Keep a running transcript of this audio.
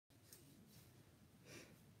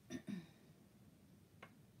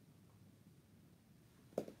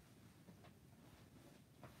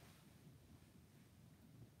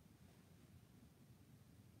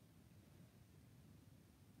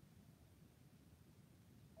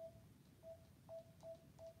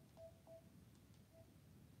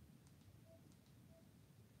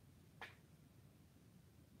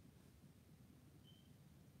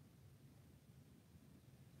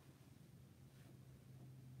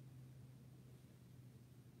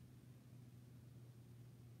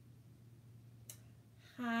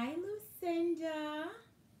Lucinda.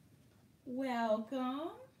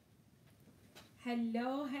 Welcome.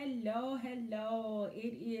 Hello, hello, hello.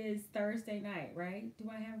 It is Thursday night, right? Do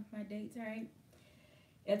I have my dates right?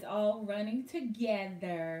 It's all running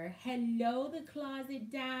together. Hello, the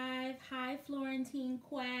Closet Dive. Hi, Florentine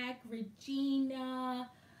Quack, Regina,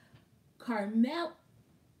 Carmel.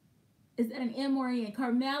 Is that an M or an E?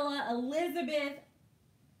 Carmela, Elizabeth.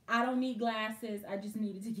 I don't need glasses. I just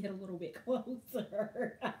needed to get a little bit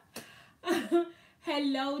closer.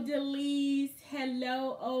 Hello, Delise.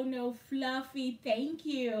 Hello, oh no, Fluffy. Thank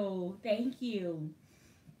you. Thank you.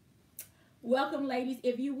 Welcome, ladies.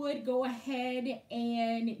 If you would go ahead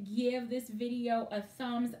and give this video a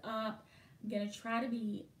thumbs up. I'm going to try to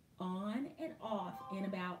be on and off in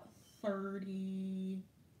about 30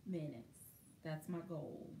 minutes. That's my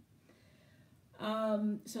goal.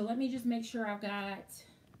 So let me just make sure I've got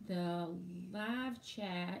the live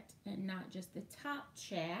chat and not just the top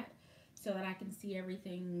chat so that I can see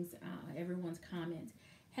everyone's comments.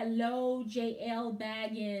 Hello, JL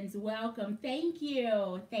Baggins. Welcome. Thank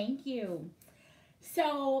you. Thank you.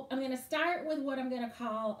 So I'm going to start with what I'm going to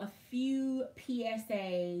call a few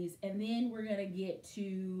PSAs, and then we're going to get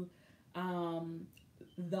to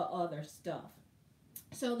the other stuff.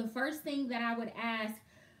 So the first thing that I would ask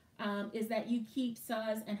is that you keep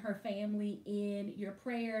Suz and her family in your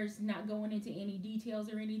prayers, not going into any details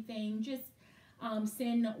or anything. Just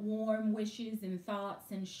send warm wishes and thoughts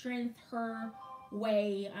and strength her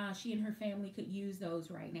way. She and her family could use those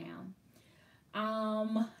right now.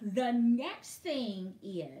 The next thing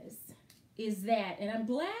is that, and I'm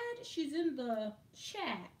glad she's in the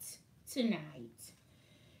chat tonight,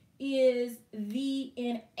 is the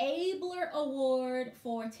Enabler Award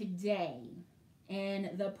for today.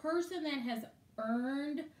 And the person that has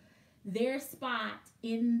earned their spot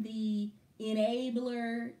in the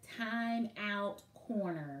Enabler Timeout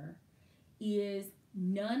Corner is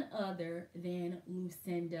none other than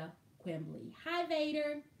Lucinda Quimbley. Hi,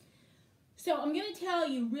 Vader. So I'm going to tell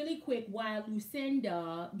you really quick why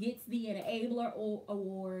Lucinda gets the Enabler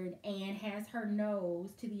Award and has her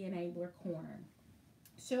nose to the Enabler Corner.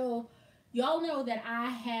 So y'all know that I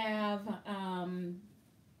have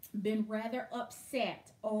been rather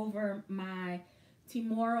upset over my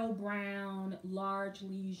Tomorrow Brown large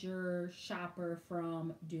leisure shopper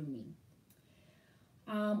from Dooney.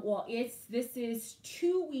 Well, this is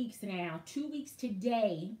 2 weeks now. 2 weeks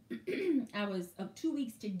today. I was 2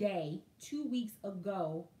 weeks today. 2 weeks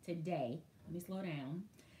ago today. Let me slow down.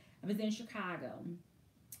 I was in Chicago,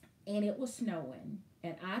 and it was snowing,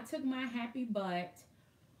 and I took my happy butt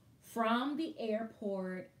from the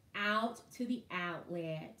airport out to the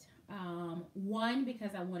outlet. One,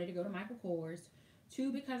 because I wanted to go to Michael Kors.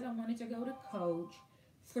 Two, because I wanted to go to Coach.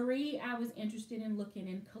 Three, I was interested in looking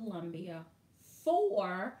in Columbia.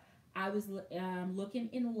 Four, I was looking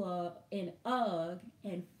in UGG.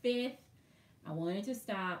 And fifth, I wanted to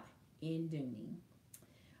stop in Dooney.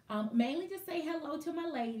 Mainly to say hello to my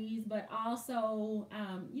ladies, but also,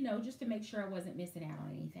 just to make sure I wasn't missing out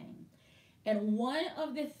on anything. And one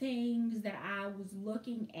of the things that I was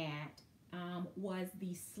looking at was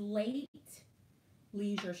the Slate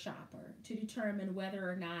Leisure Shopper to determine whether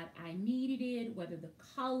or not I needed it, whether the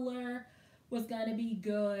color was going to be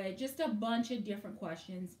good, just a bunch of different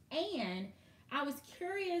questions. And I was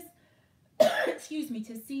curious, excuse me,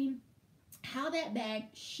 to see how that bag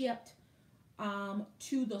shipped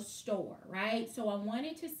to the store, right? So I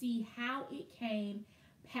wanted to see how it came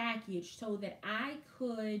packaged so that I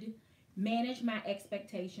could manage my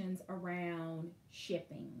expectations around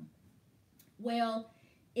shipping. Well,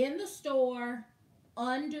 in the store,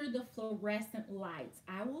 under the fluorescent lights,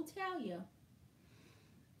 I will tell you,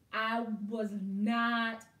 I was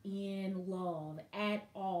not in love at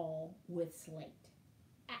all with Slate.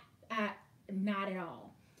 Not at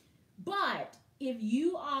all. But if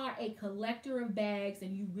you are a collector of bags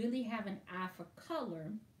and you really have an eye for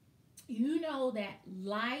color, you know that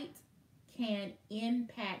light can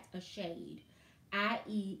impact a shade,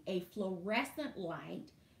 i.e. a fluorescent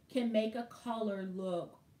light can make a color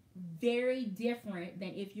look very different than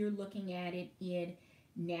if you're looking at it in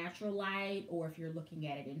natural light or if you're looking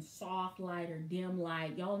at it in soft light or dim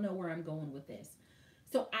light. Y'all know where I'm going with this.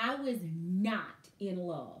 So I was not in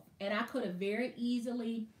love, and I could have very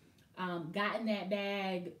easily gotten that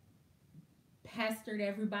bag, pestered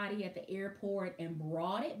everybody at the airport, and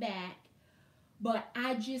brought it back. But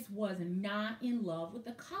I just was not in love with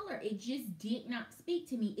the color. It just did not speak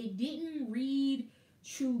to me. It didn't read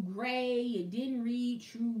true gray. It didn't read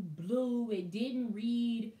true blue. It didn't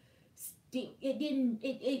read. It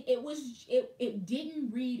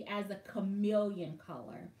didn't read as a chameleon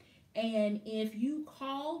color. And if you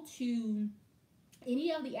call to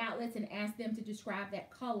any of the outlets and ask them to describe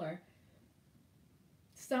that color,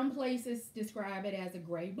 some places describe it as a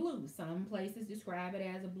gray blue. Some places describe it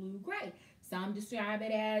as a blue gray. Some describe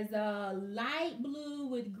it as a light blue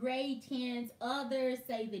with gray tints. Others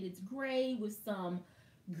say that it's gray with some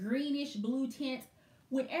greenish blue tints.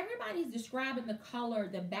 When everybody's describing the color,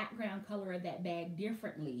 the background color of that bag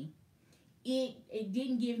differently, it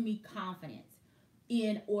didn't give me confidence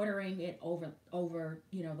in ordering it over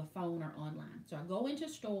the phone or online. So I go into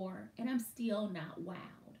store and I'm still not wowed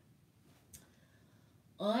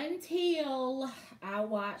until I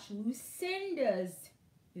watch Lucinda's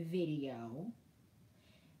video,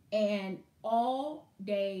 and all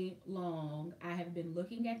day long I have been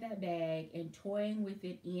looking at that bag and toying with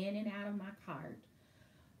it in and out of my cart.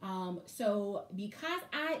 So because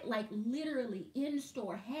I literally in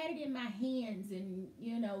store had it in my hands and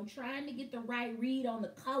trying to get the right read on the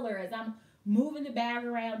color as I'm moving the bag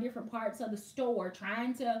around different parts of the store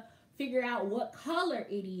trying to figure out what color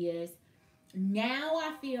it is, now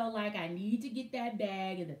I feel like I need to get that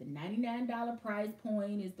bag and that the $99 price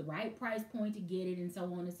point is the right price point to get it and so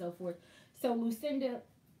on and so forth. So Lucinda,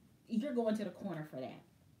 you're going to the corner for that.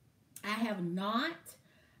 I have not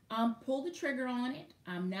pulled the trigger on it.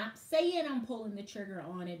 I'm not saying I'm pulling the trigger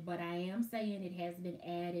on it, but I am saying it has been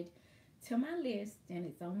added to my list and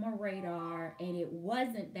it's on my radar, and it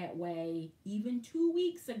wasn't that way even 2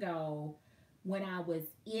 weeks ago when I was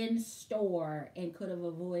in store and could have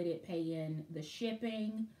avoided paying the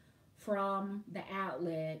shipping from the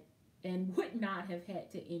outlet and would not have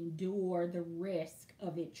had to endure the risk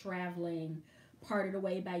of it traveling part of the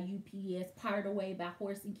way by UPS, part of the way by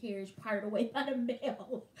horse and carriage, part of the way by the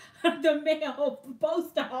mail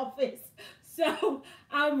post office. So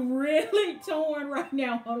I'm really torn right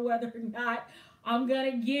now on whether or not I'm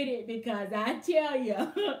going to get it, because I tell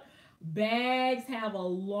you, bags have a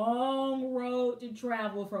long road to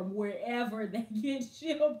travel from wherever they get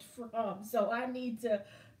shipped from. So I need to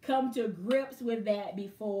come to grips with that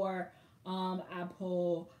before I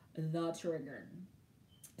pull the trigger.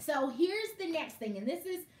 So here's the next thing, and this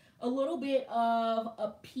is a little bit of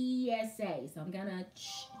a PSA. So I'm going to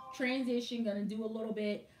transition, going to do a little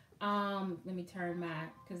bit. Let me turn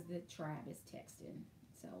because the tribe is texting.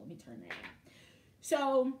 So let me turn that on.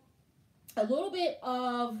 So a little bit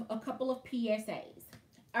of a couple of PSAs.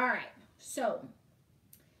 All right. So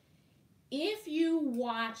if you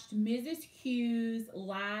watched Mrs. Q's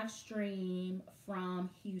live stream from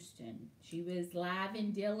Houston, she was live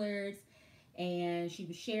in Dillard's, and she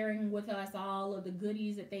was sharing with us all of the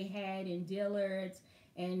goodies that they had in Dillard's,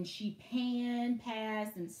 and she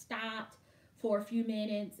passed and stopped for a few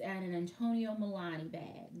minutes at an Antonio Milani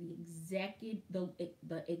bag, the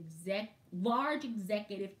large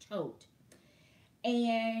executive tote,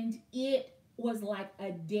 and it was like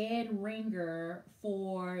a dead ringer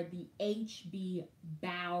for the HB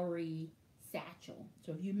Bowery satchel.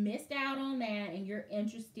 So if you missed out on that and you're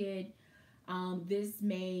interested, this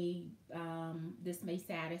may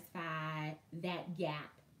satisfy that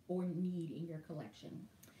gap or need in your collection.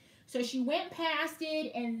 So she went past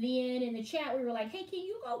it, and then in the chat we were like, hey, can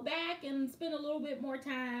you go back and spend a little bit more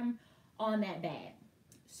time on that bag?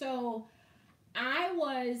 So I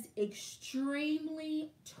was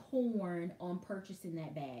extremely torn on purchasing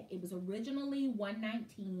that bag. It was originally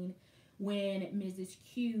 $119 when Mrs.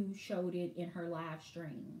 Q showed it in her live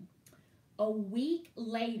stream. A week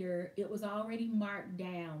later, it was already marked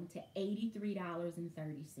down to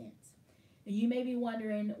 $83.30. And you may be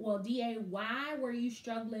wondering, well, DA, why were you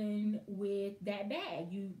struggling with that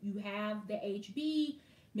bag? You have the HB.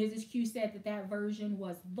 Mrs. Q said that version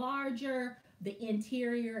was larger. The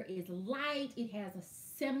interior is light. It has a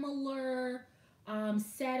similar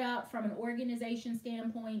setup from an organization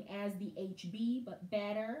standpoint as the HB, but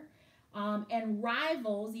better. And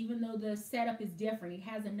Rivals, even though the setup is different, it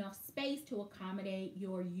has enough space to accommodate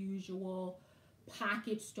your usual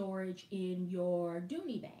pocket storage in your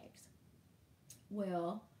Dooney bags.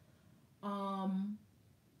 Well,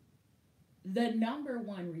 the number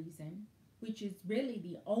one reason, which is really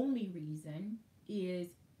the only reason, is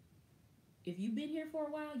if you've been here for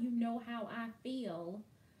a while, you know how I feel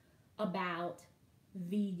about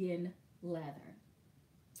vegan leather.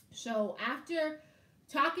 So after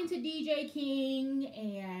talking to DJ King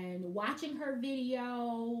and watching her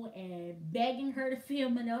video and begging her to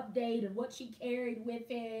film an update of what she carried with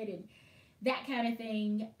it and that kind of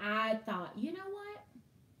thing, I thought, you know what?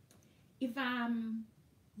 If I'm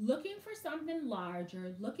looking for something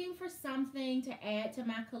larger, looking for something to add to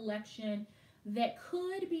my collection that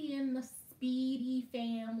could be in the Speedy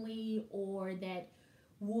family or that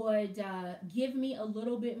would give me a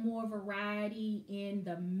little bit more variety in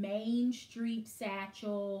the Main Street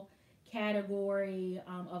satchel category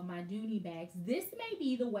of my Dooney bags, this may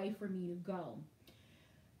be the way for me to go.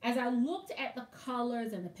 As I looked at the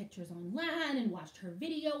colors and the pictures online and watched her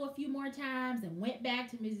video a few more times and went back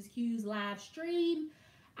to Mrs. Q's live stream,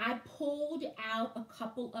 I pulled out a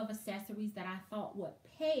couple of accessories that I thought would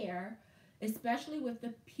pair, especially with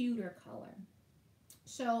the pewter color.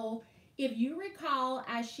 So if you recall,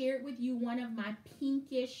 I shared with you one of my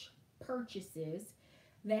pinkish purchases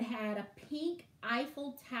that had a pink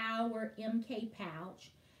Eiffel Tower MK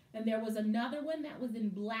pouch. And there was another one that was in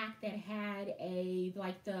black that had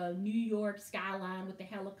like the New York skyline with the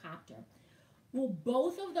helicopter. Well,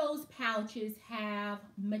 both of those pouches have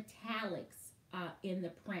metallics in the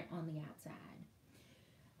print on the outside.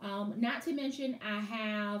 Not to mention, I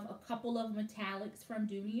have a couple of metallics from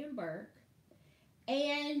Dooney and Burke.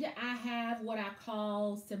 And I have what I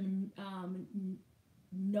call some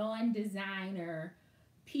non-designer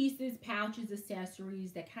pieces, pouches,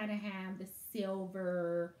 accessories that kind of have the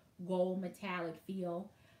silver, gold, metallic feel.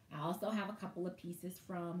 I also have a couple of pieces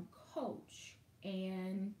from Coach.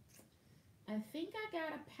 And I think I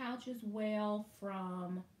got a pouch as well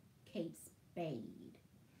from Kate Spade.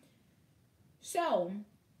 So,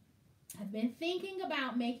 I've been thinking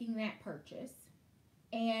about making that purchase.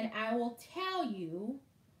 And I will tell you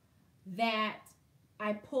that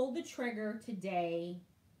I pulled the trigger today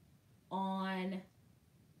on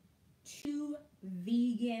 2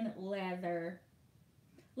 vegan leather.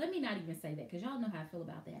 Let me not even say that because y'all know how I feel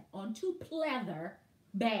about that. On 2 pleather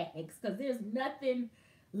bags because there's nothing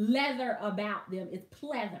leather about them. It's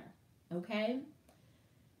pleather, okay?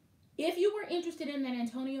 If you were interested in that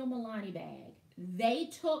Antonio Milani bag, they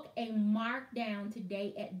took a markdown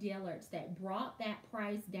today at Dillard's that brought that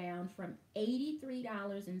price down from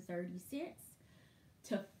 $83.30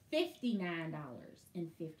 to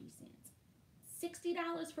 $59.50.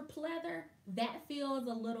 $60 for pleather, that feels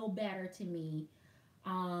a little better to me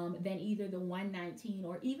than either the $119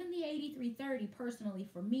 or even the $83.30 personally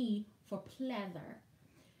for me for pleather.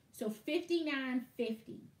 So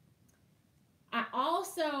 $59.50. I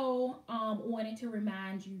also wanted to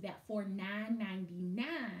remind you that for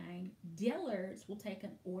 $9.99, Dillard's will take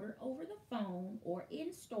an order over the phone or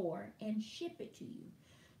in store and ship it to you.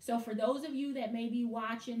 So for those of you that may be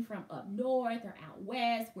watching from up north or out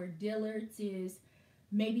west where Dillard's is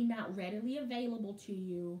maybe not readily available to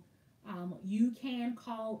you, you can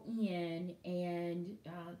call in and,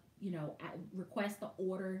 request the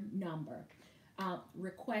order number,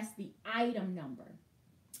 request the item number.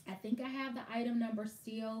 I think I have the item number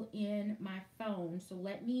still in my phone, so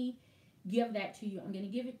let me give that to you. I'm going to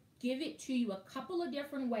give it to you a couple of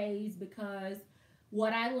different ways because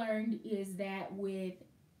what I learned is that with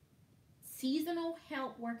seasonal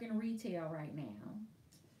help working retail right now,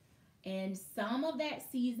 and some of that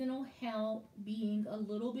seasonal help being a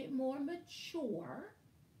little bit more mature,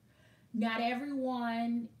 not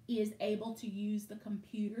everyone is able to use the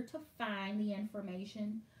computer to find the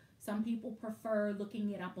information. Some people prefer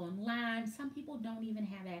looking it up online. Some people don't even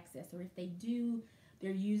have access, or if they do,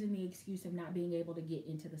 they're using the excuse of not being able to get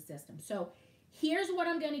into the system. So here's what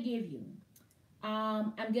I'm going to give you.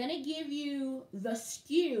 I'm going to give you the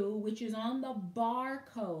SKU, which is on the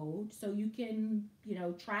barcode, so you can,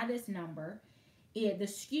 try this number. The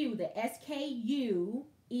SKU, the SKU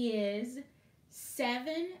is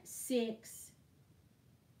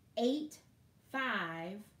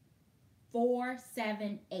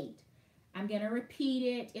 7685478. I'm going to repeat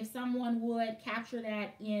it. If someone would capture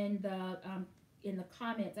that in the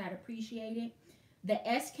comments, I'd appreciate it. The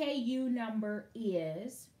SKU number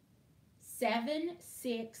is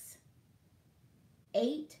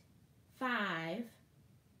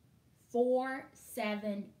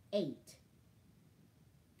 7685478.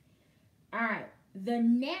 All right. The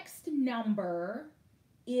next number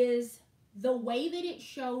is the way that it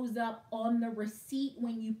shows up on the receipt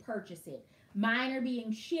when you purchase it. Mine are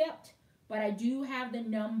being shipped, but I do have the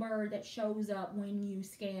number that shows up when you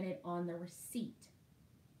scan it on the receipt.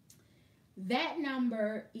 That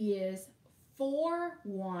number is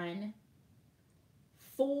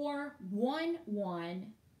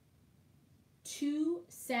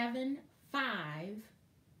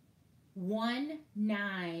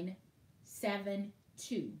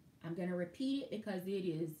I'm going to repeat it because it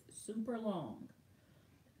is super long.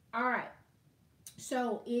 All right.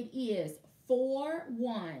 So it is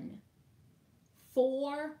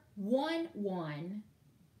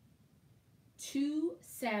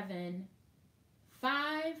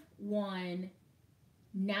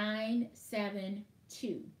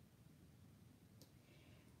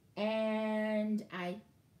And I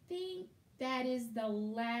the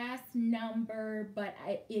last number, but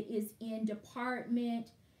it is in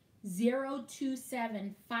department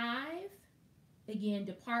 0275. Again,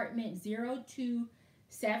 department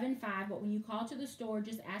 0275. But when you call to the store,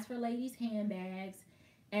 just ask for ladies' handbags.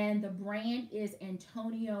 And the brand is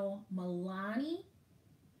Antonio Milani.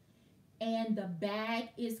 And the bag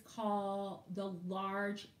is called the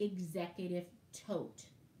Large Executive Tote.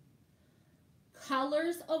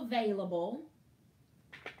 Colors available: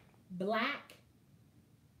 black,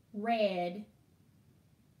 red,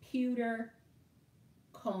 pewter,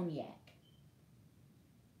 cognac.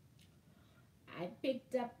 I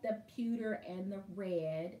picked up the pewter and the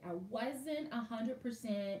red. I wasn't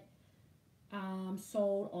 100%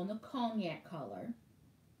 sold on the cognac color.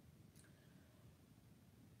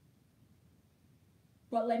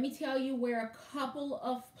 But let me tell you where a couple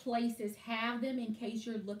of places have them in case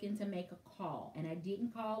you're looking to make a call. And I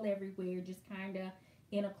didn't call everywhere, just kind of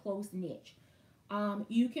in a close niche.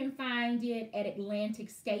 You can find it at Atlantic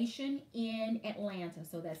Station in Atlanta.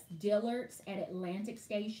 So that's Dillard's at Atlantic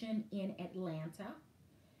Station in Atlanta.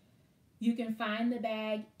 You can find the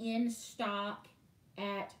bag in stock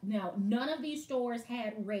at, now none of these stores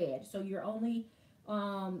had red. So you're only,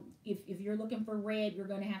 if you're looking for red, you're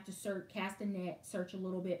going to have to cast a net, search a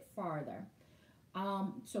little bit farther.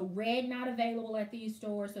 So red not available at these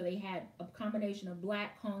stores. So they had a combination of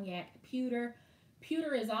black, cognac, pewter.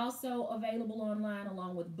 Pewter is also available online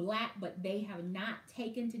along with black, but they have not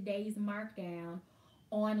taken today's markdown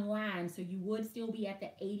online. So you would still be at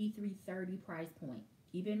the $83.30 price point.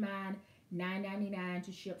 Keep in mind, $9.99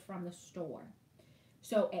 to ship from the store.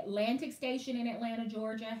 So Atlantic Station in Atlanta,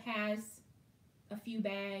 Georgia has a few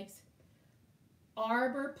bags.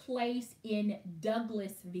 Arbor Place in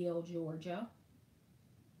Douglasville, Georgia.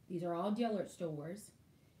 These are all Dillard stores.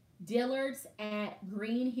 Dillard's at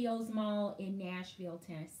Green Hills Mall in Nashville,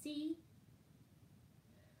 Tennessee.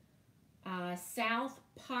 South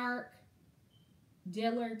Park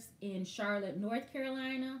Dillard's in Charlotte, North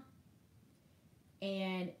Carolina.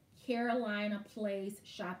 And Carolina Place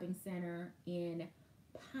Shopping Center in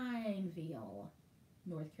Pineville,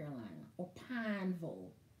 North Carolina. Or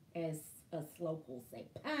Pineville, as us locals say.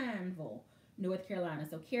 Pineville, North Carolina.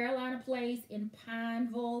 So Carolina Place in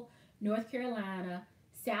Pineville, North Carolina.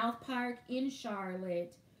 South Park in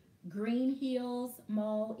Charlotte, Green Hills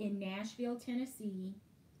Mall in Nashville, Tennessee,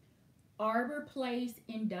 Arbor Place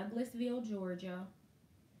in Douglasville, Georgia,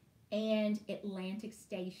 and Atlantic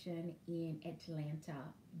Station in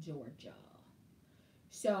Atlanta, Georgia.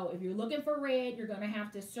 So if you're looking for red, you're going to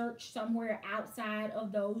have to search somewhere outside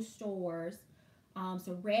of those stores.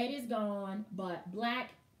 So red is gone, but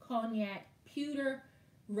black, cognac, pewter,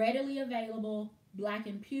 readily available. Black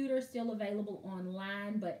and pewter still available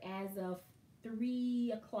online, but as of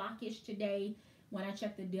 3 o'clock-ish today, when I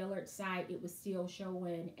checked the Dillard site, it was still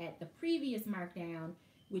showing at the previous markdown,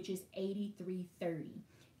 which is $83.30.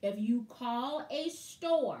 If you call a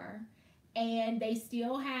store and they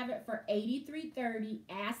still have it for $83.30,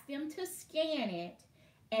 ask them to scan it,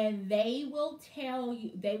 and they will tell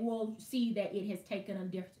you, they will see that it has taken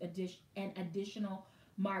an additional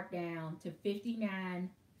markdown to $59.50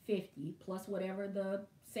 plus whatever the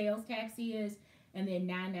sales tax is, and then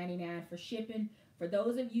 $9.99 for shipping. For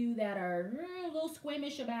those of you that are a little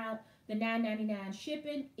squeamish about the $9.99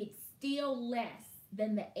 shipping, it's still less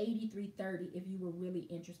than the $83.30 if you were really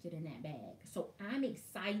interested in that bag. So I'm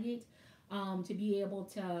excited to be able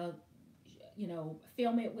to, you know,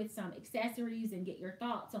 film it with some accessories and get your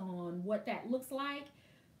thoughts on what that looks like,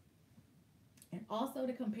 and also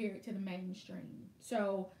to compare it to the mainstream.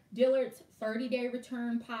 So Dillard's 30-day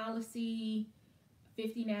return policy,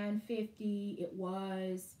 $59.50. It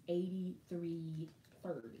was $83.30.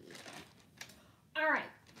 All right.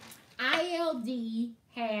 ILD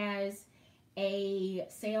has a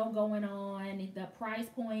sale going on. The price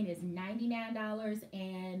point is $99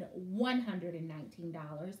 and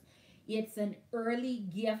 $119. It's an early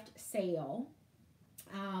gift sale.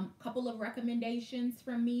 Couple of recommendations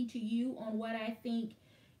from me to you on what I think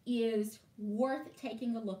is worth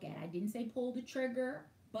taking a look at. I didn't say pull the trigger,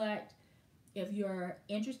 but if you're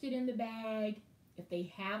interested in the bag, if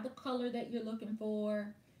they have the color that you're looking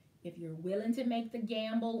for, if you're willing to make the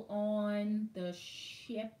gamble on the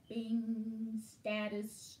shipping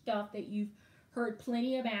status stuff that you've heard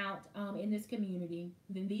plenty about in this community,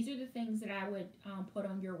 then these are the things that I would put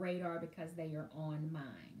on your radar because they are on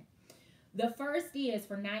mine. The first is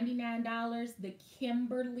for $99, the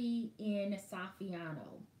Kimberly in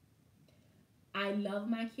Saffiano. I love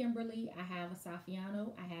my Kimberly. I have a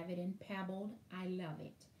Saffiano. I have it in pebbled. I love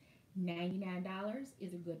it. $99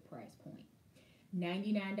 is a good price point.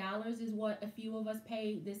 $99 is what a few of us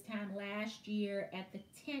paid this time last year at the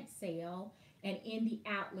tent sale and in the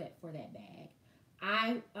outlet for that bag.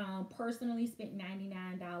 I personally spent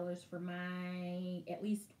 $99 for at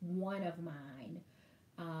least one of mine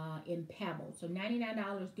in Pebble. So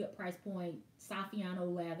 $99, good price point,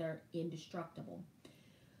 Saffiano leather, indestructible.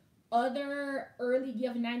 Other early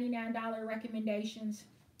gift $99 recommendations,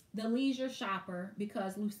 the leisure shopper,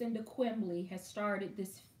 because Lucinda Quimbley has started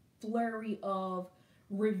this flurry of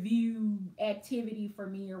review activity for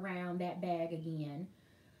me around that bag again.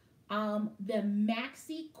 The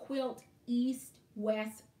Maxi Quilt East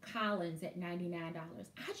West Collins at $99.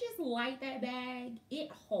 I just like that bag.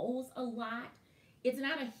 It holds a lot. It's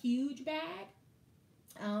not a huge bag.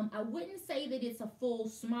 I wouldn't say that it's a full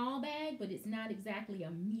small bag, but it's not exactly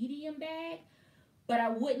a medium bag. But I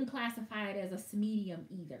wouldn't classify it as a medium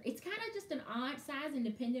either. It's kind of just an odd size, and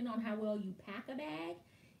depending on how well you pack a bag,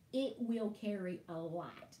 it will carry a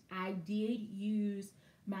lot. I did use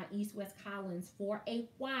my East West Collins for a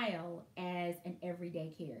while as an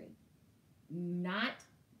everyday carry. Not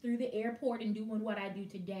through the airport and doing what I do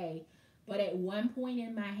today, but at one point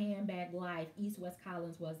in my handbag life, East West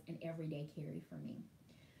Collins was an everyday carry for me.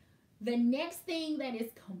 The next thing that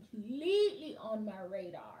is completely on my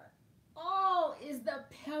radar, is the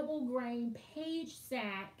Pebble Grain page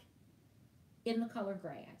sack in the color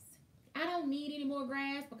grass. I don't need any more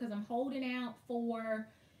grass because I'm holding out for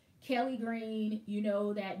Kelly Green. You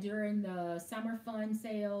know that during the summer fun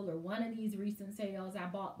sale or one of these recent sales, I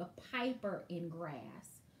bought the Piper in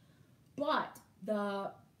grass. But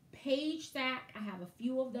the page sack, I have a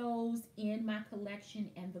few of those in my collection,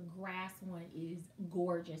 and the grass one is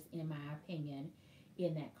gorgeous in my opinion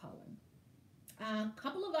in that color. A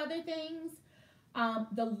couple of other things.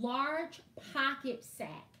 The large pocket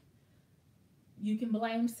sack. You can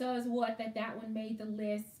blame Suz What that one made the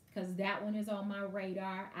list, because that one is on my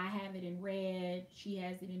radar. I have it in red. She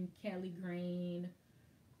has it in Kelly Green,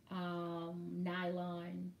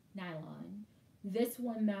 nylon. This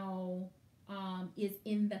one though is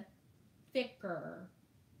in the thicker,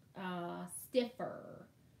 stiffer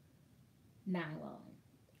nylon.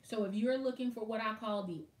 So if you're looking for what I call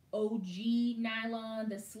the OG nylon,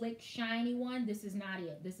 the slick shiny one, this is not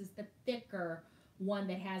it. This is the thicker one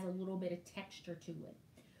that has a little bit of texture to it.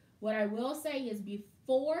 What I will say is,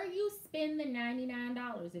 before you spend the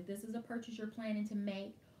 $99, if this is a purchase you're planning to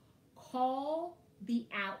make, call the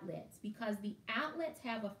outlets, because the outlets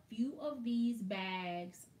have a few of these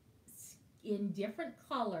bags in different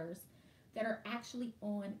colors that are actually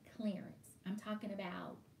on clearance. I'm talking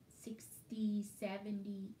about $60,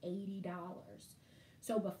 $70, $80.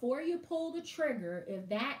 So before you pull the trigger, if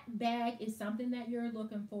that bag is something that you're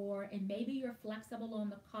looking for, and maybe you're flexible on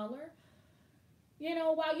the color, you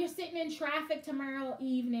know, while you're sitting in traffic tomorrow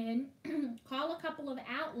evening, call a couple of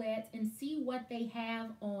outlets and see what they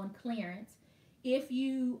have on clearance. If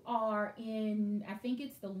you are in, I think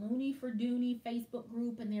it's the Looney for Dooney Facebook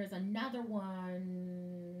group, and there's another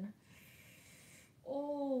one.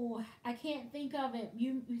 Oh, I can't think of it.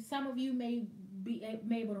 Some of you may be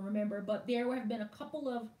able to remember, but there have been a couple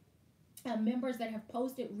of members that have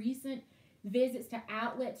posted recent visits to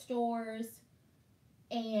outlet stores,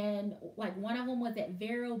 and like one of them was at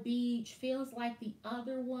Vero Beach. Feels like the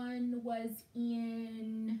other one was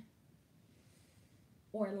in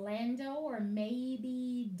Orlando or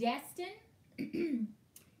maybe Destin.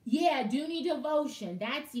 Yeah, Dooney Devotion.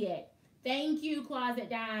 That's it. Thank you, Closet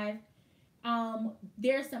Dive.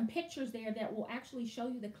 There's some pictures there that will actually show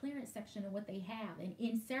you the clearance section of what they have. And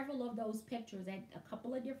in several of those pictures at a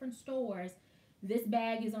couple of different stores, this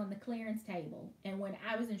bag is on the clearance table. And when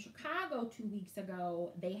I was in Chicago 2 weeks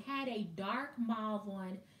ago, they had a dark mauve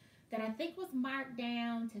one that I think was marked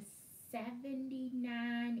down to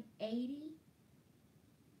 $79.80.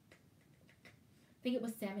 I think it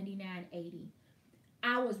was $79.80.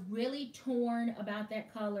 I was really torn about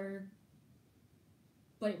that color,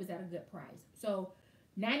 but it was at a good price. So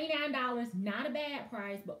 $99, not a bad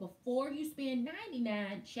price, but before you spend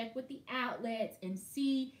 $99, check with the outlets and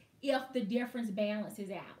see if the difference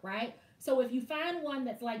balances out, right? So if you find one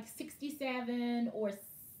that's like $67 or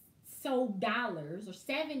so dollars or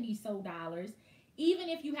 $70 so dollars, even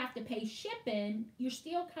if you have to pay shipping, you're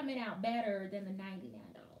still coming out better than the $99.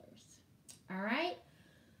 All right.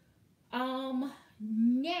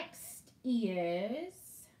 Next is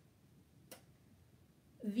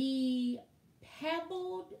the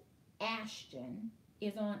Pebbled Ashton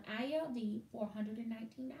is on ILD for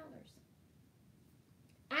 $119.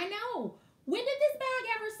 I know. When did this bag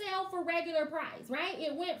ever sell for regular price, right?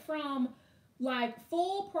 It went from like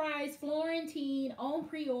full price Florentine on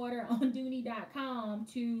pre-order on Dooney.com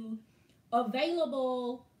to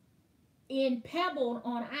available in Pebbled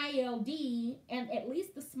on ILD, and at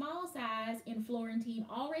least the small size in Florentine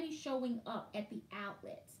already showing up at the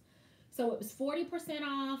outlets. So it was 40%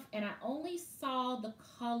 off, and I only saw the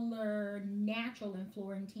color natural in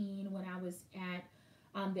Florentine when I was at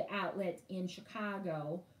the outlet in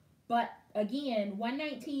Chicago. But again,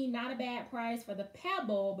 $119, not a bad price for the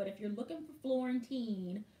Pebble, but if you're looking for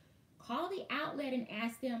Florentine, call the outlet and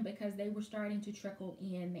ask them because they were starting to trickle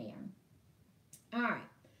in there. All right.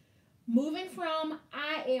 Moving from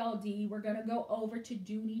ILD, we're going to go over to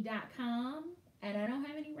Dooney.com, and I don't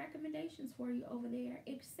have any recommendations for you over there,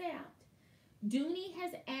 except Dooney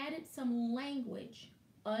has added some language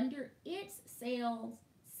under its sale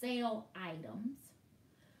items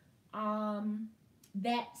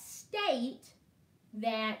that state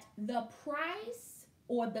that the price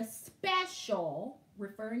or the special,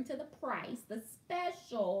 referring to the price, the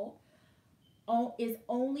special is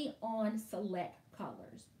only on select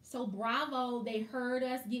colors. So bravo, they heard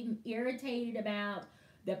us getting irritated about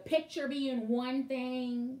the picture being one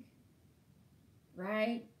thing,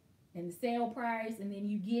 right? And the sale price, and then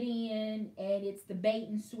you get in and it's the bait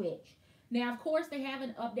and switch. Now, of course, they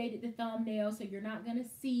haven't updated the thumbnail, so you're not going to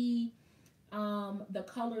see the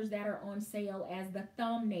colors that are on sale as the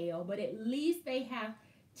thumbnail, but at least they have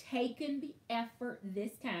taken the effort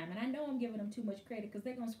this time. And I know I'm giving them too much credit because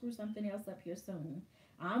they're going to screw something else up here soon.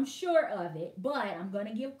 I'm sure of it, but I'm going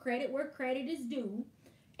to give credit where credit is due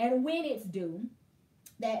and when it's due,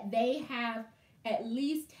 that they have at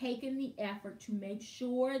least taken the effort to make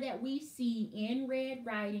sure that we see in red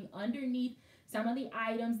writing underneath some of the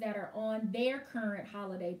items that are on their current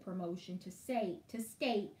holiday promotion to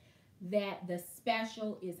state that the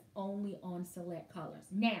special is only on select colors.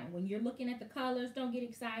 Now, when you're looking at the colors, don't get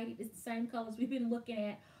excited. It's the same colors we've been looking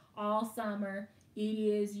at all summer. It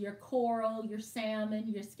is your coral, your salmon,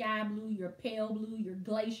 your sky blue, your pale blue, your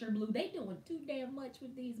glacier blue. They doing too damn much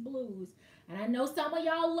with these blues. And I know some of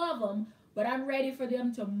y'all love them, but I'm ready for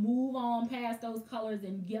them to move on past those colors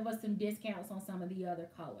and give us some discounts on some of the other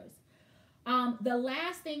colors. The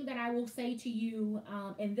last thing that I will say to you,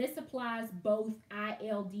 and this applies both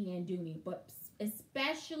ILD and Dooney, but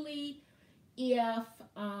especially if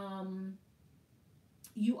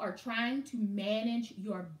you are trying to manage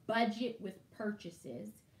your budget with purchases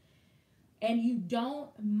and you don't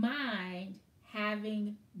mind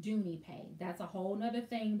having Dooney Pay. That's a whole nother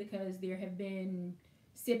thing because there have been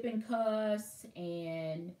sip and cuss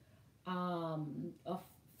and a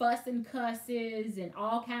fuss and cusses and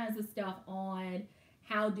all kinds of stuff on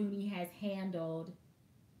how Dooney has handled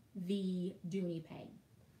the Dooney Pay.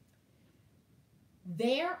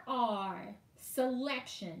 There are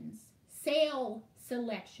sale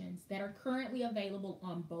selections that are currently available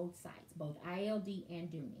on both sites, both ILD and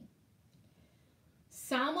Dooney.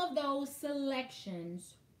 Some of those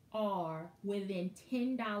selections are within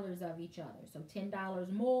 $10 of each other. So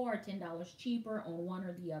 $10 more, $10 cheaper on one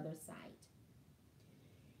or the other site.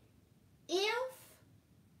 If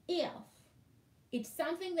it's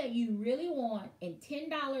something that you really want and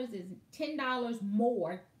 $10 is $10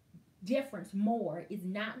 more, difference more is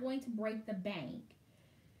not going to break the bank,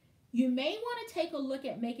 you may want to take a look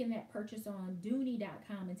at making that purchase on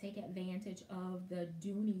Dooney.com and take advantage of the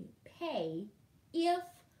Dooney Pay if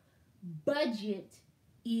budget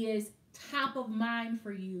is top of mind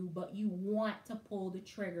for you, but you want to pull the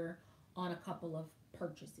trigger on a couple of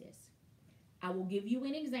purchases. I will give you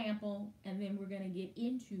an example, and then we're going to get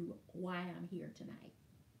into why I'm here tonight.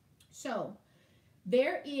 So,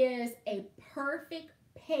 there is a perfect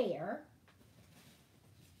pair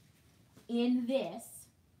in this,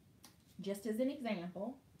 just as an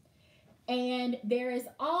example. And there is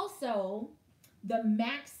also the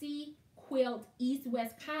Maxi Quilt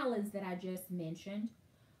East-West Collins that I just mentioned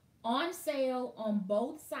on sale on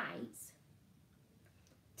both sites.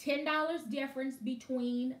 $10 difference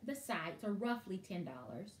between the sites, or roughly $10.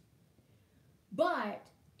 But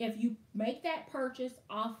if you make that purchase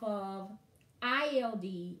off of ILD,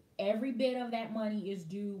 every bit of that money is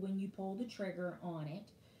due when you pull the trigger on it.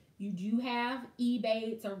 You do have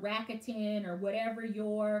eBates or Rakuten or whatever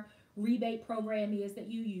your rebate program is that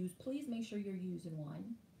you use. Please make sure you're using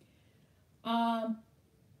one.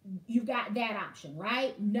 You've got that option,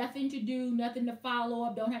 right? Nothing to do, nothing to follow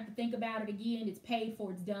up. Don't have to think about it again. It's paid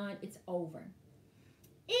for, it's done, it's over.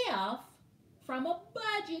 If, from a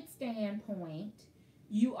budget standpoint,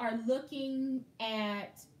 you are looking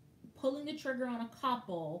at pulling the trigger on a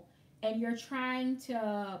couple and you're trying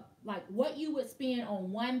to, like, what you would spend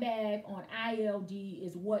on one bag on ILD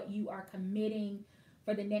is what you are committing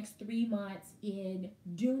for the next 3 months in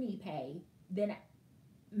Dooney Pay, then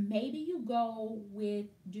maybe you go with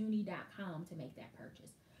Dooney.com to make that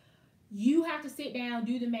purchase. You have to sit down,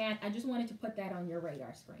 do the math. I just wanted to put that on your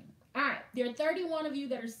radar screen. All right, there are 31 of you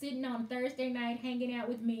that are sitting on Thursday night hanging out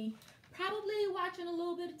with me, probably watching a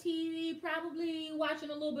little bit of TV, probably watching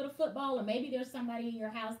a little bit of football, or maybe there's somebody in your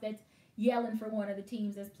house that's yelling for one of the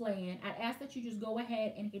teams that's playing. I'd ask that you just go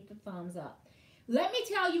ahead and hit the thumbs up. Let me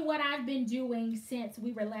tell you what I've been doing since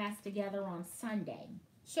we were last together on Sunday.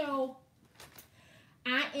 So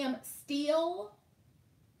I am still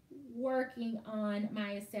working on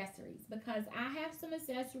my accessories because I have some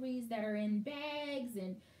accessories that are in bags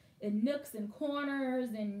and nooks and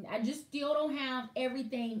corners, and I just still don't have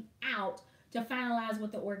everything out to finalize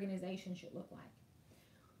what the organization should look like.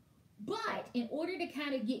 But in order to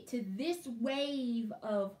kind of get to this wave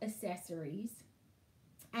of accessories,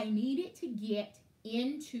 I needed to get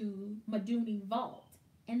into my Dooney vault,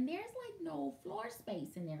 and there's like no floor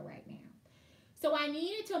space in there right now. So I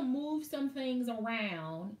needed to move some things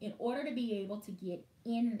around in order to be able to get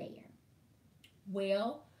in there.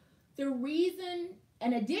 Well,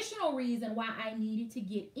 an additional reason why I needed to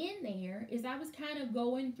get in there is I was kind of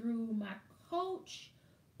going through my Coach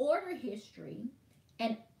order history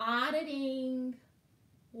and auditing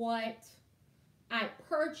what I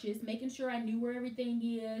purchased, making sure I knew where everything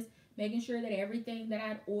is, making sure that everything that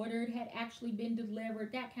I'd ordered had actually been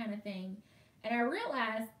delivered, that kind of thing. And I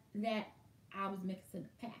realized that I was mixing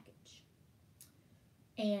a package,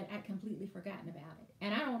 and I'd completely forgotten about it.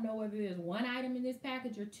 And I don't know whether there's one item in this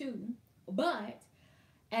package or two, but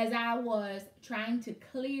as I was trying to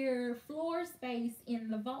clear floor space in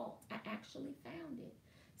the vault, I actually found it.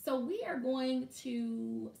 So we are going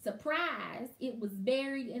to, surprise, it was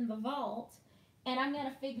buried in the vault, and I'm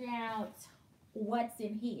going to figure out what's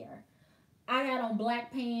in here. I got on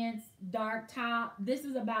black pants, dark top. This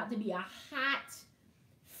is about to be a hot,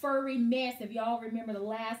 furry mess if y'all remember the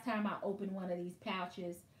last time I opened one of these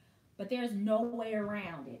pouches, but there's no way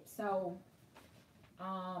around it. So,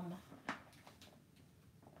 I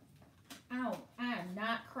am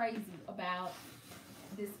not crazy about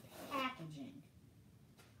this packaging.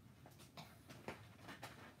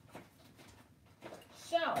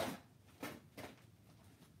 So,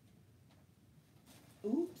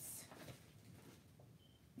 oops.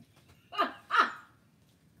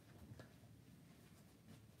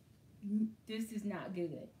 This is not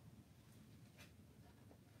good.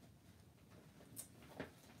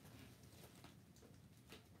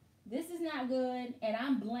 This is not good, and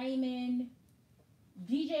I'm blaming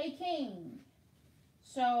DJ King.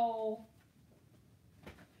 So,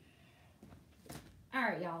 all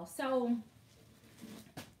right, y'all. So,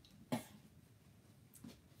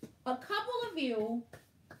 a couple of you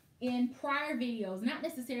in prior videos, not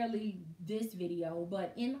necessarily this video,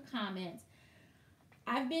 but in the comments,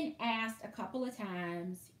 I've been asked a couple of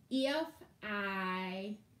times if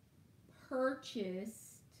I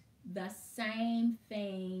purchased the same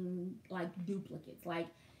thing, like duplicates, like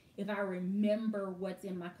if I remember what's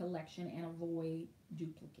in my collection and avoid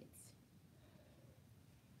duplicates.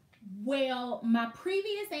 Well, my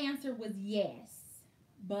previous answer was yes,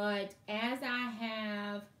 but as I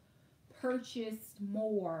have purchased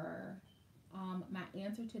more, my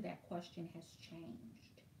answer to that question has changed.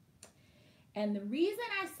 And the reason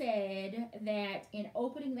I said that in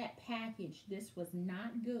opening that package, this was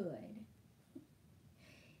not good,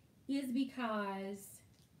 is because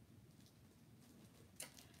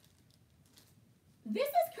this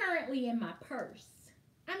is currently in my purse.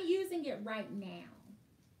 I'm using it right now.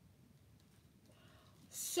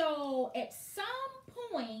 So at some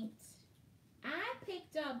point, I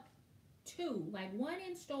picked up two, like one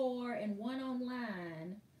in store and one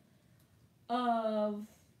online, of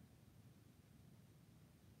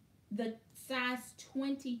the size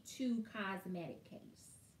 22 cosmetic case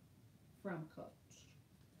from Coach.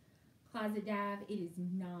 Closet Dive, it is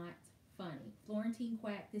not funny. Florentine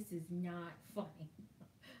Quack, this is not funny.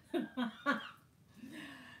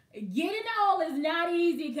 Getting old is not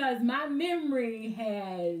easy because my memory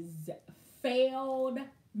has failed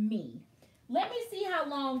me. Let me see how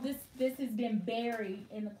long this has been buried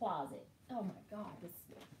in the closet. Oh my God, this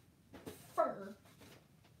fur.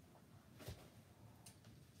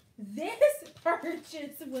 This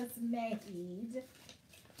purchase was made.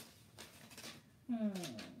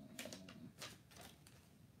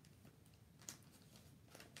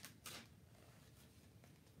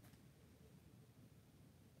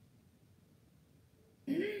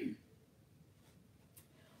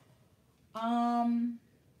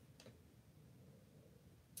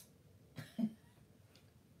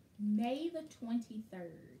 May the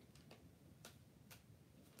 23rd.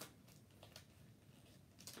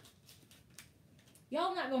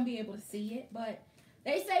 Y'all not going to be able to see it, but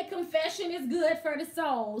they say confession is good for the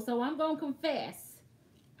soul, so I'm going to confess.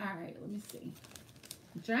 All right, let me see.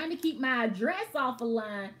 I'm trying to keep my address off the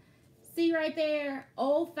line. See right there,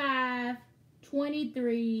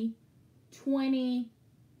 05-23-2019.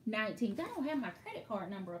 That don't have my credit card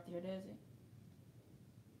number up there, does it?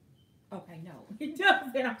 Okay, no, it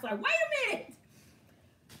doesn't. I'm like, wait a minute.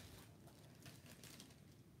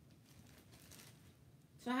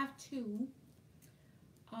 So I have two.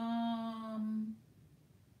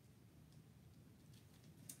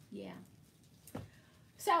 Yeah.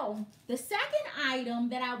 So the second item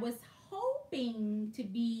that I was hoping to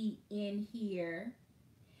be in here,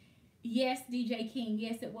 yes, DJ King,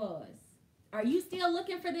 yes it was. Are you still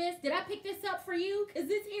looking for this? Did I pick this up for you? Because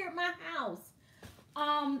it's here at my house.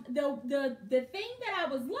 The thing that I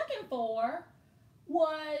was looking for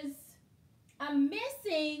was, I'm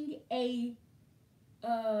missing a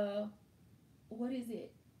what is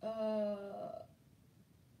it?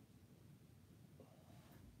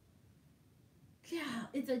 Yeah,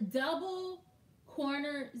 it's a double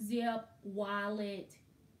corner zip wallet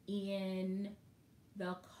in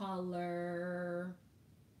the color,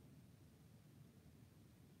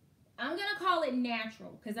 I'm going to call it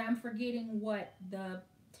natural because I'm forgetting what the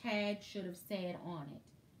tag should have said on it.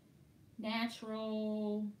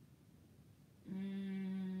 Natural.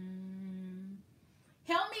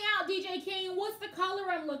 Help me out, DJ King. What's the color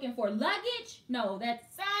I'm looking for? Luggage? No, that's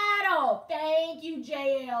saddle. Thank you,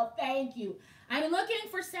 JL. Thank you. I'm looking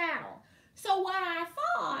for saddle. So what I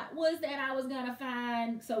thought was that I was going to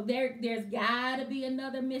find, so there's got to be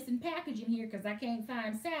another missing package in here because I can't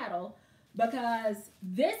find saddle, because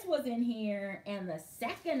this was in here and the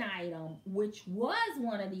second item, which was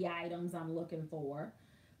one of the items I'm looking for,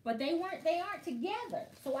 but they aren't together.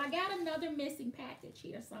 So I got another missing package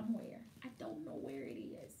here somewhere. I don't know where it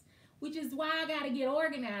is, which is why I got to get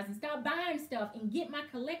organized and stop buying stuff and get my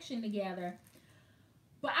collection together.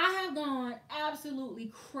 But I have gone absolutely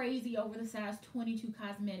crazy over the size 22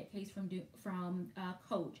 cosmetic case from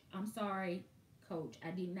Coach. I'm sorry, Coach.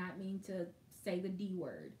 I did not mean to say the D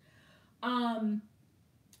word.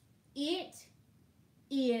 It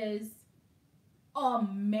is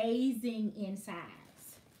amazing in size.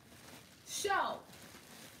 So,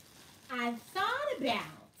 I thought about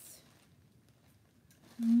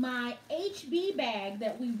my HB bag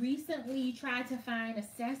that we recently tried to find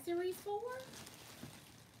accessories for,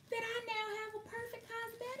 that I now have a perfect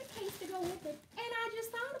cosmetic case to go with it. And I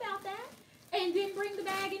just thought about that and didn't bring the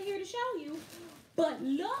bag in here to show you. But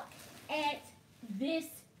look at this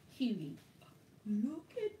cutie.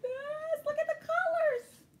 Look at this. Look at the colors.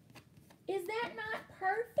 Is that not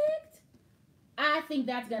perfect? I think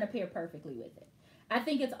that's going to pair perfectly with it. I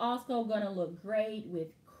think it's also going to look great with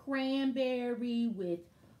cranberry, with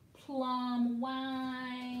plum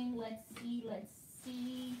wine. Let's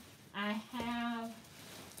see. I have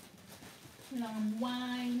plum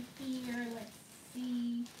wine here. Let's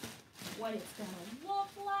see what it's going to look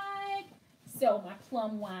like. So my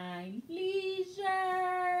plum wine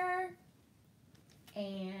leisure.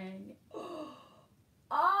 And, oh,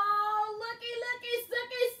 looky,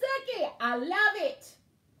 sucky. I love it.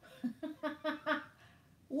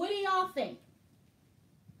 What do y'all think?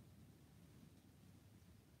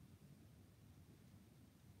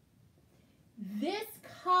 This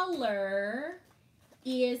color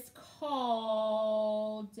is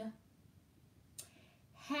called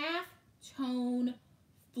Half-Tone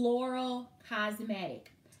Floral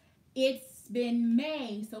Cosmetic. It's been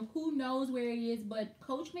May, so who knows where it is, but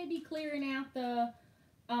Coach may be clearing out the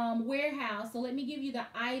warehouse. So let me give you the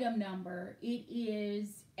item number. It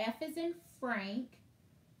is F as in Frank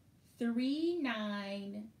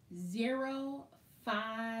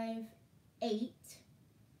 39058.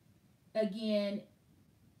 Again,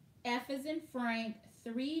 F as in Frank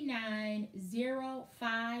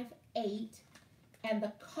 39058. And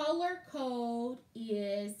the color code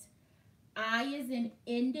is I as in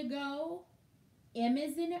indigo, M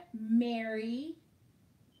as in Mary,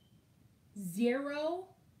 0,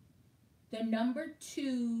 the number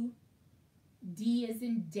 2, D as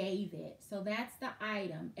in David. So that's the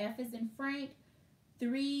item. F as in Frank,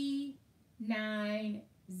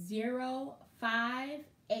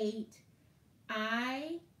 39058.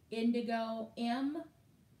 I, indigo, M,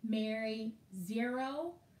 Mary,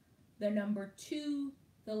 0, the number 2,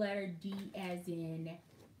 the letter D as in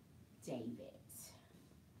David.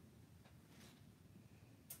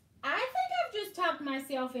 I think I've just talked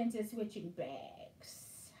myself into switching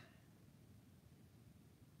bags.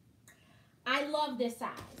 I love this size.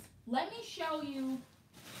 Let me show you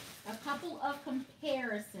a couple of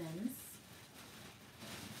comparisons.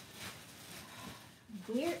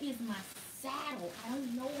 Where is my saddle? I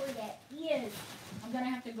don't know where that is. I'm going to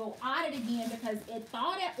have to go at it again because it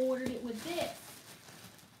thought I ordered it with this.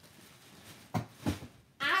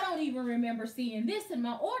 I don't even remember seeing this in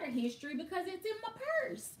my order history because it's in my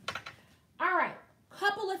purse. All right,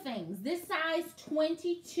 couple of things. This size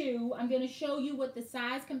 22, I'm going to show you what the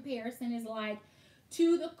size comparison is like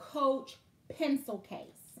to the Coach pencil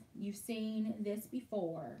case. You've seen this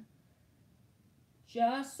before.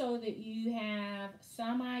 Just so that you have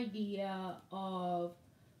some idea of,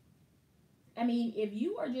 I mean, if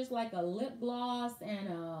you are just like a lip gloss and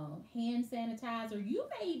a hand sanitizer, you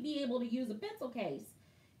may be able to use a pencil case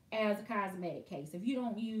as a cosmetic case if you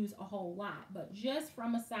don't use a whole lot. But just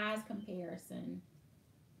from a size comparison,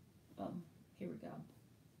 here we go.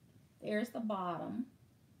 There's the bottom.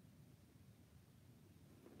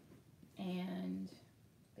 And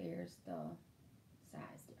there's the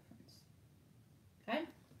size difference. Okay?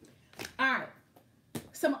 All right.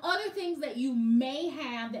 Some other things that you may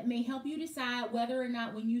have that may help you decide whether or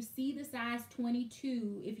not when you see the size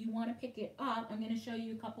 22, if you want to pick it up, I'm going to show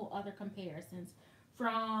you a couple other comparisons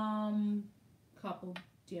from a couple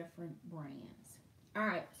different brands. All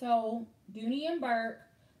right, so Dooney and Burke,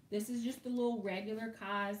 this is just a little regular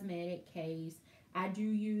cosmetic case. I do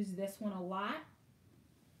use this one a lot.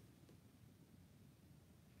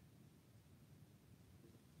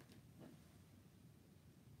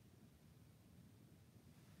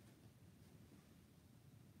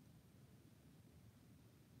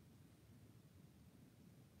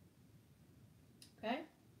 Okay.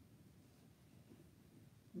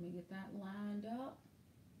 Let me get that lined up.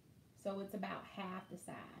 So it's about half the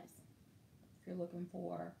size if you're looking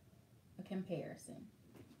for a comparison.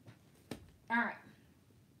 All right.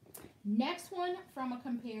 Next one from a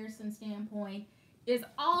comparison standpoint is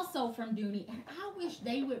also from Dooney. And I wish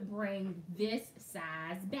they would bring this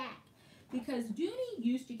size back because Dooney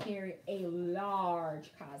used to carry a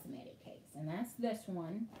large cosmetic case. And that's this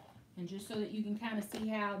one. And just so that you can kind of see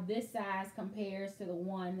how this size compares to the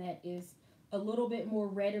one that is a little bit more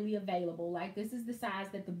readily available. Like this is the size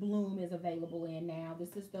that the Bloom is available in now.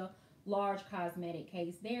 This is the large cosmetic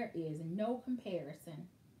case. There is no comparison.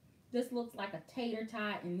 This looks like a tater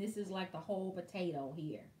tot and this is like the whole potato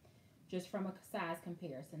here. Just from a size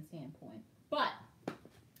comparison standpoint. But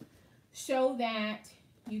so that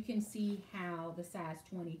you can see how the size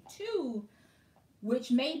 22,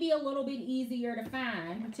 which may be a little bit easier to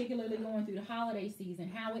find, particularly going through the holiday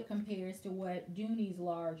season, how it compares to what Dooney's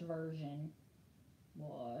large version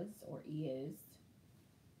was or is.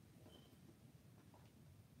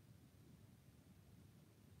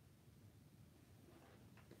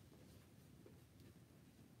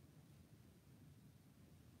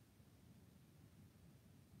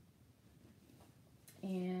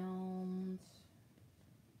 And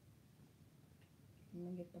let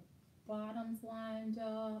me get the bottoms lined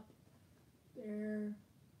up. They're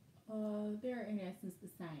in essence the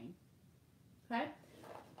same. Okay,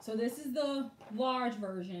 so this is the large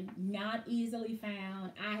version, not easily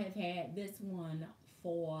found. I have had this one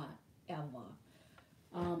forever.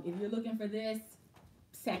 If you're looking for this,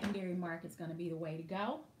 secondary market's going to be the way to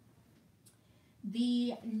go.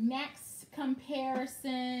 The next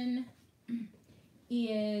comparison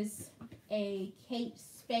is a Kate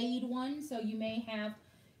Spade one, so you may have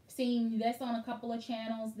seen this on a couple of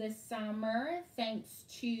channels this summer thanks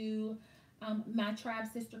to my tribe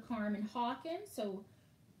sister Carmen Hawkins. So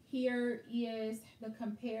here is the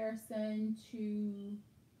comparison to,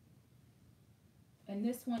 and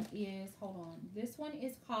this one is, hold on, this one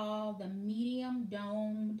is called the Medium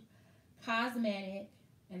Domed Cosmetic,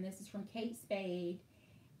 and this is from Kate Spade,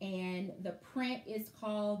 and the print is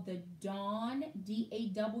called the Dawn,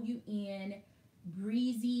 D-A-W-N,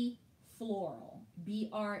 Breezy Floral,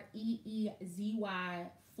 B-R-E-E-Z-Y,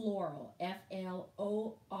 Floral, F-L-O-R-A-L,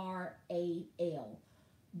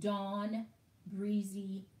 Dawn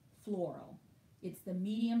Breezy Floral. It's the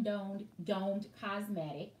medium domed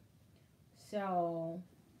cosmetic. So,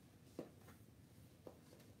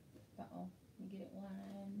 let me get it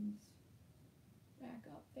lined back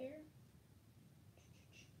up there.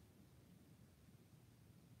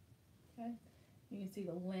 Okay, you can see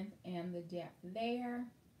the length and the depth there.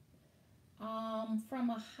 From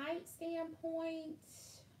a height standpoint,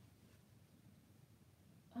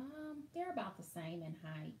 they're about the same in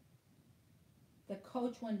height. The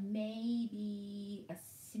Coach one may be a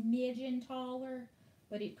smidgen taller,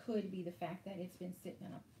 but it could be the fact that it's been sitting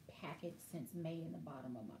in a package since May in the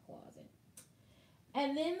bottom of my closet.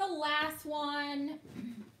 And then the last one,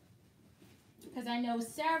 because I know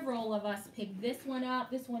several of us picked this one up.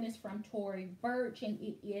 This one is from Tory Burch, and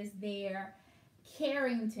it is their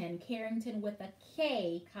Carrington with a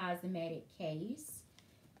K cosmetic case.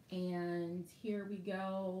 And here we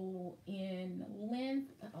go in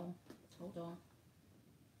length. Oh, hold on.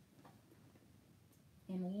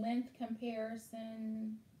 In length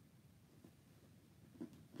comparison,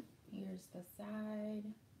 here's the side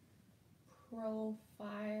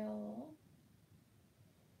profile.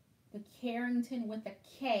 The Carrington with a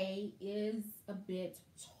K is a bit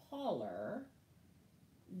taller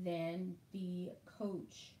than the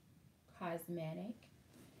Coach cosmetic.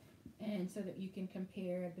 And so that you can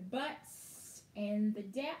compare the butts and the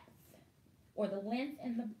depth, or the length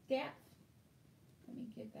and the depth. Let me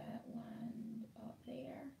get that lined up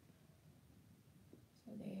there.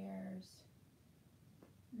 So there's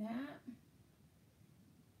that.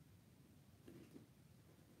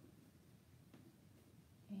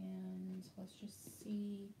 And let's just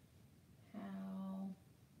see how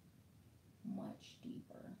much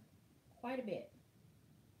deeper. Quite a bit.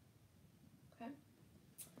 Okay.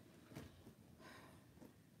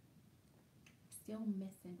 Still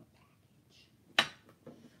missing a package.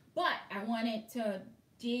 But I wanted to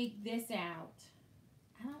dig this out.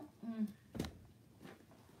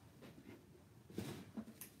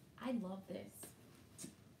 I love this.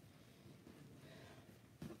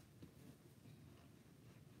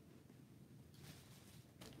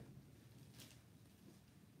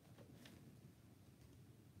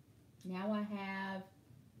 Now I have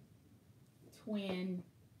twin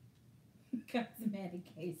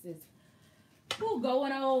cosmetic cases. Ooh,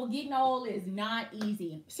 going old, getting old is not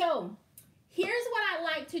easy. So here's what I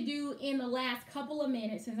like to do in the last couple of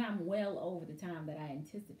minutes, since I'm well over the time that I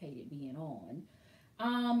anticipated being on,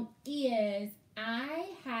 is I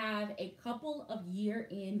have a couple of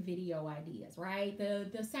year-end video ideas, right?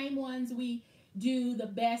 The same ones we do, the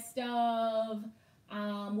best of,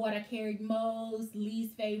 what I carried most,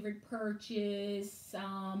 least favorite purchase,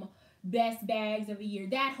 best bags of the year,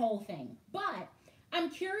 that whole thing. But I'm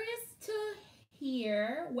curious to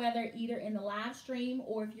hear whether either in the live stream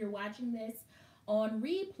or if you're watching this on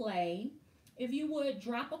replay, if you would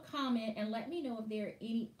drop a comment and let me know if there are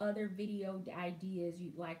any other video ideas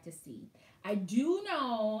you'd like to see. I do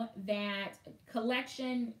know that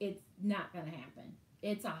collection, it's not going to happen.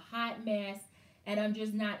 It's a hot mess, and I'm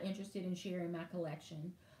just not interested in sharing my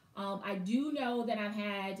collection. I do know that I've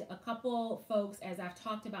had a couple folks, as I've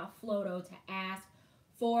talked about Floto, to ask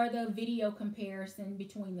for the video comparison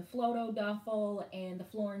between the Floto duffel and the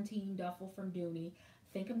Florentine duffel from Dooney.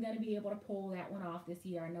 I think I'm going to be able to pull that one off this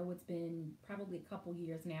year. I know it's been probably a couple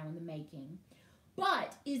years now in the making.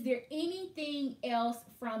 But is there anything else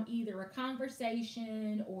from either a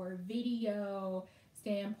conversation or video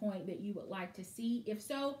standpoint that you would like to see? If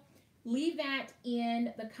so, leave that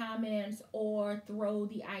in the comments or throw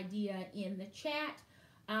the idea in the chat.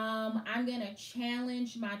 I'm going to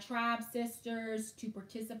challenge my tribe sisters to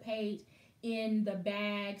participate in the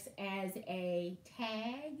bags as a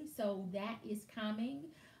tag. So that is coming.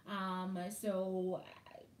 So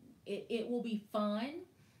it will be fun.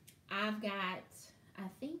 I've got, I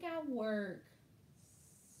think I work,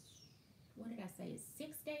 what did I say?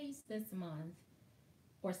 6 days this month,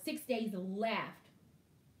 or 6 days left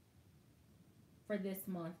for this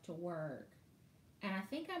month to work. And I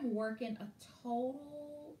think I'm working a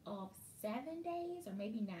total of 7 days or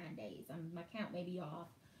maybe 9 days. My count may be off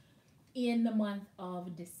in the month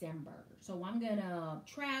of December. So I'm going to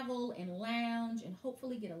travel and lounge and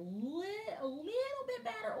hopefully get a little bit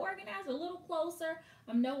better organized, a little closer.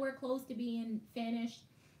 I'm nowhere close to being finished.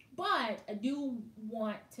 But I do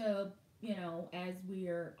want to, you know, as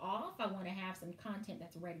we're off, I want to have some content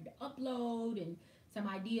that's ready to upload and some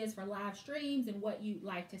ideas for live streams and what you'd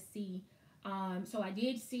like to see. So I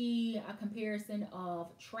did see a comparison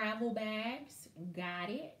of travel bags. Got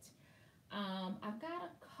it. I've got a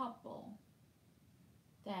couple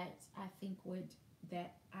that I think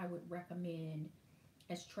that I would recommend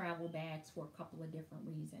as travel bags for a couple of different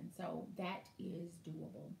reasons. So that is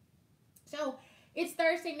doable. So it's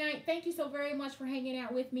Thursday night. Thank you so very much for hanging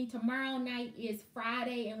out with me. Tomorrow night is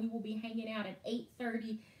Friday, and we will be hanging out at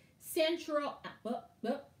 8:30 Central.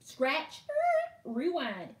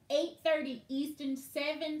 Rewind. 8:30 Eastern,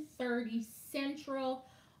 7:30 Central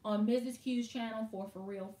on Mrs. Q's channel for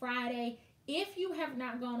Real Friday. If you have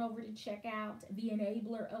not gone over to check out the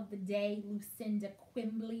enabler of the day, Lucinda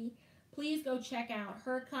Quimbley, please go check out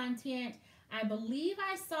her content. I believe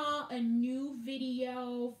I saw a new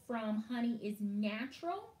video from Honey is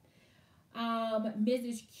Natural.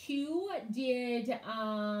 Mrs. Q did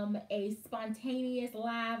a spontaneous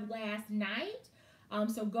live last night.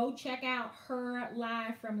 So go check out her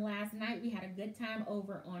live from last night. We had a good time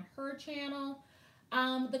over on her channel.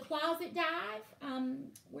 The Closet Dive.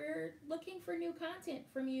 We're looking for new content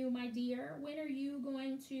from you, my dear. When are you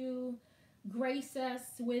going to grace us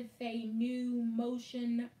with a new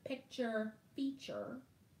motion picture feature?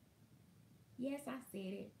 Yes, I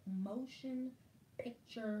said it. Motion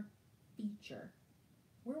picture feature.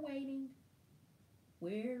 We're waiting.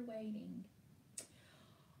 We're waiting.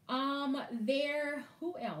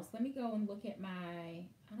 Who else? Let me go and look at I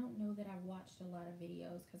don't know that I've watched a lot of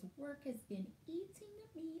videos because work has been eating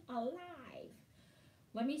me alive.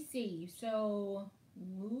 Let me see. So,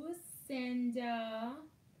 Lucinda,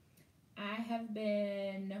 I have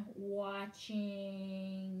been watching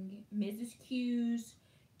Mrs. Q's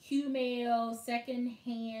Q-Mail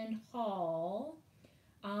secondhand haul.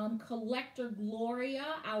 Collector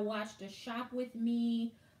Gloria, I watched a shop with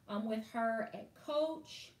me with her at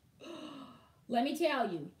Coach. Let me tell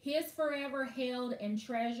you, his forever held and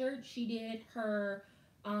treasured. She did her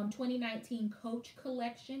 2019 Coach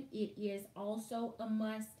collection. It is also a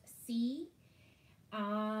must see.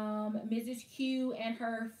 Mrs. Q and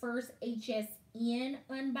her first HSN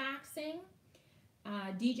unboxing.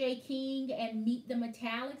 DJ King and Meet the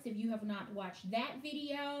Metallics, if you have not watched that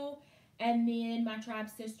video. And then my tribe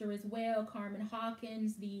sister as well, Carmen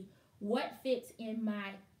Hawkins, the What Fits in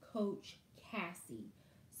My Coach Cassie.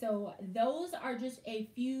 So those are just a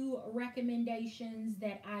few recommendations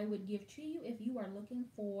that I would give to you if you are looking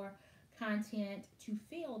for content to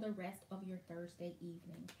fill the rest of your Thursday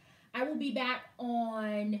evening. I will be back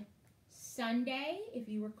on Sunday. If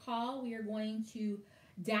you recall, we are going to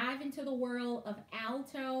dive into the world of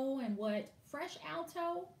alto and what fresh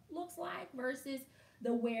alto looks like versus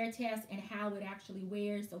the wear test and how it actually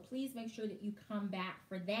wears. So please make sure that you come back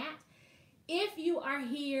for that. If you are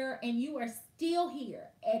here and you are still here,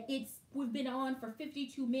 and we've been on for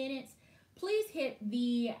 52 minutes, please hit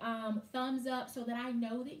the thumbs up so that I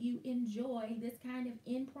know that you enjoy this kind of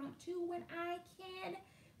impromptu when I can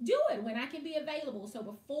do it, when I can be available. So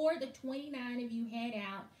before the 29 of you head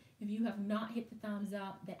out, if you have not hit the thumbs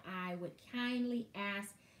up, that I would kindly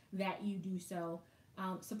ask that you do so.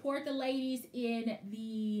 Support the ladies in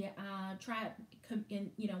the tribe,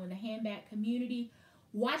 in the handbag community.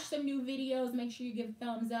 Watch some new videos. Make sure you give a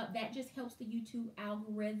thumbs up. That just helps the YouTube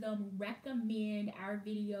algorithm recommend our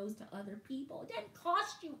videos to other people. It doesn't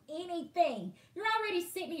cost you anything. You're already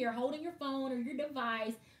sitting here holding your phone or your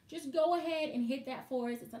device. Just go ahead and hit that for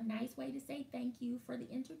us. It's a nice way to say thank you for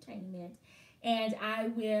the entertainment. And I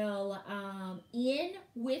will end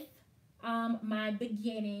with my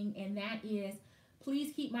beginning, and that is,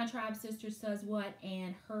 please keep my tribe sister Suzwat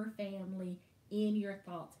and her family in your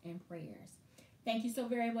thoughts and prayers. Thank you so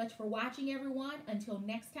very much for watching, everyone. Until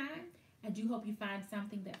next time, I do hope you find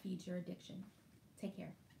something that feeds your addiction. Take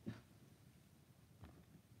care.